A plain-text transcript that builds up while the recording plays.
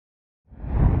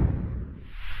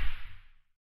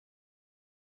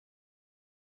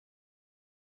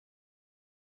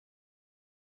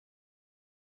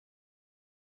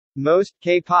Most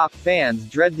K-pop fans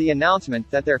dread the announcement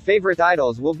that their favorite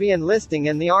idols will be enlisting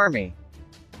in the army.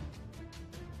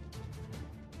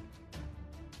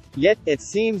 Yet, it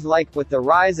seems like, with the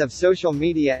rise of social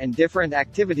media and different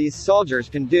activities soldiers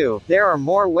can do, there are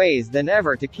more ways than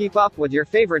ever to keep up with your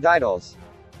favorite idols.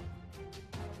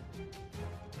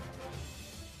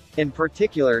 In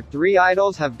particular, 3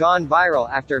 idols have gone viral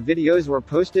after videos were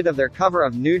posted of their cover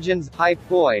of NewJeans' Hype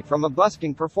Boy from a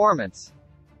busking performance.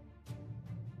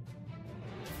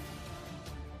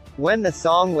 When the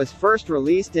song was first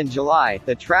released in July,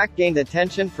 the track gained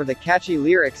attention for the catchy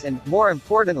lyrics and, more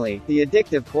importantly, the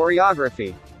addictive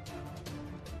choreography.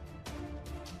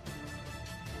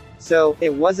 So,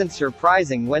 it wasn't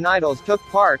surprising when idols took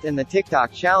part in the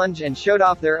TikTok challenge and showed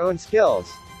off their own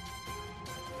skills.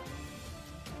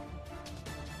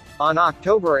 On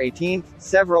October 18,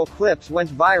 several clips went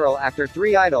viral after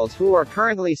 3 idols who are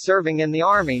currently serving in the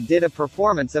army did a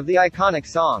performance of the iconic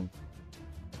song.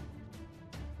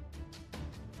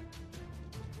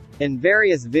 In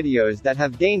various videos that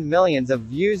have gained millions of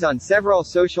views on several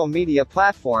social media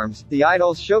platforms, the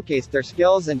idols showcased their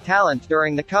skills and talent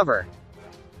during the cover.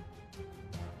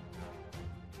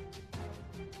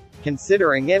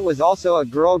 Considering it was also a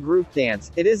girl group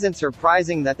dance, it isn't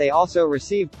surprising that they also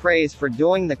received praise for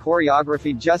doing the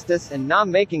choreography justice and not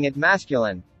making it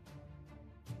masculine.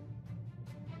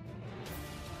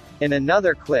 In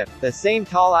another clip, the same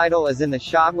tall idol is in the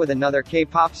shot with another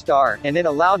K-pop star, and it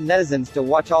allowed netizens to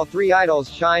watch all 3 idols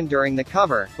shine during the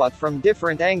cover, but from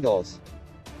different angles.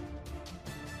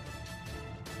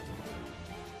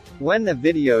 When the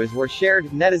videos were shared,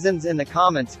 netizens in the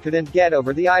comments couldn't get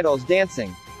over the idols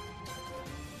dancing.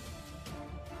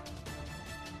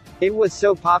 It was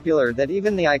so popular that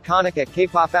even the iconic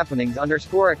 @K-pop happenings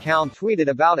 _ account tweeted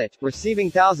about it,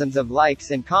 receiving thousands of likes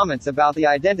and comments about the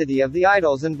identity of the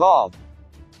idols involved.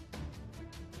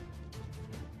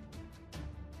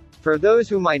 For those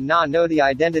who might not know the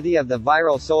identity of the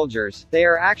viral soldiers, they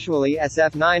are actually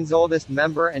SF9's oldest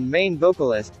member and main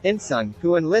vocalist, Insung,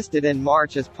 who enlisted in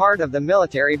March as part of the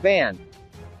military band.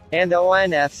 And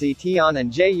ONFC Tion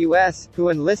and JUS, who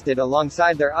enlisted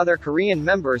alongside their other Korean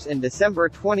members in December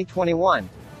 2021.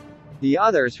 The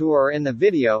others who are in the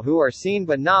video who are seen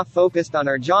but not focused on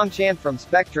are Jongchan from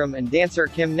Spectrum and dancer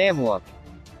Kim Namwook.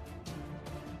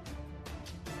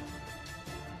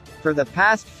 For the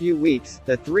past few weeks,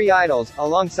 the 3 idols,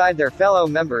 alongside their fellow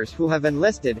members who have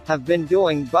enlisted, have been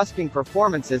doing busking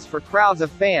performances for crowds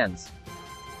of fans.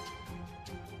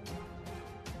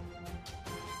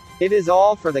 It is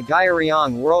all for the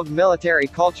Gyeoryong World Military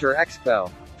Culture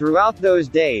Expo. Throughout those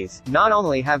days, not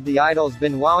only have the idols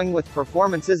been wowing with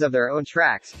performances of their own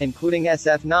tracks, including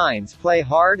SF9's Play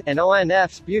Hard, and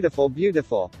ONF's Beautiful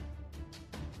Beautiful.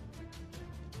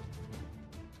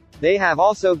 They have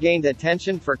also gained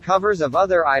attention for covers of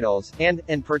other idols, and,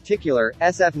 in particular,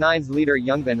 SF9's leader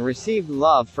Youngbin received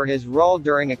love for his role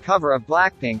during a cover of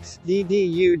Blackpink's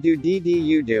DDU Do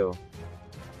DDU Do.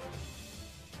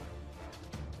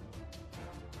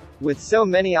 With so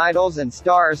many idols and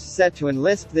stars set to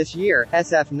enlist this year,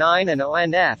 SF9 and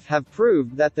ONF have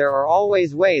proved that there are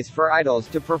always ways for idols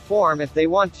to perform if they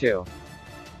want to.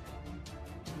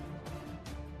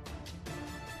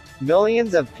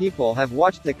 Millions of people have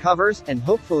watched the covers, and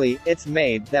hopefully, it's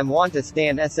made them want to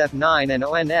stan SF9 and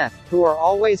ONF, who are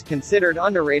always considered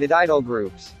underrated idol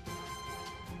groups.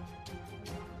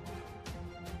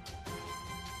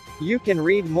 You can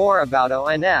read more about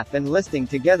ONF enlisting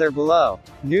together below.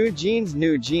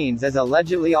 NewJeans is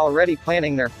allegedly already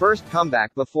planning their first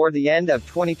comeback before the end of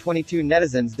 2022.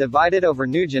 Netizens divided over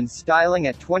NewJeans' styling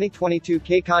at 2022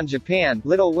 KCON Japan.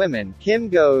 Little Women, Kim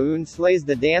Go-eun slays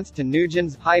the dance to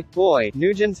NewJeans' Hype Boy.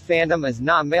 NewJeans fandom is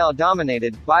not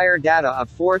male-dominated. Buyer data of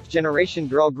 4th-generation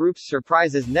girl groups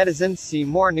surprises netizens. See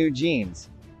more NewJeans.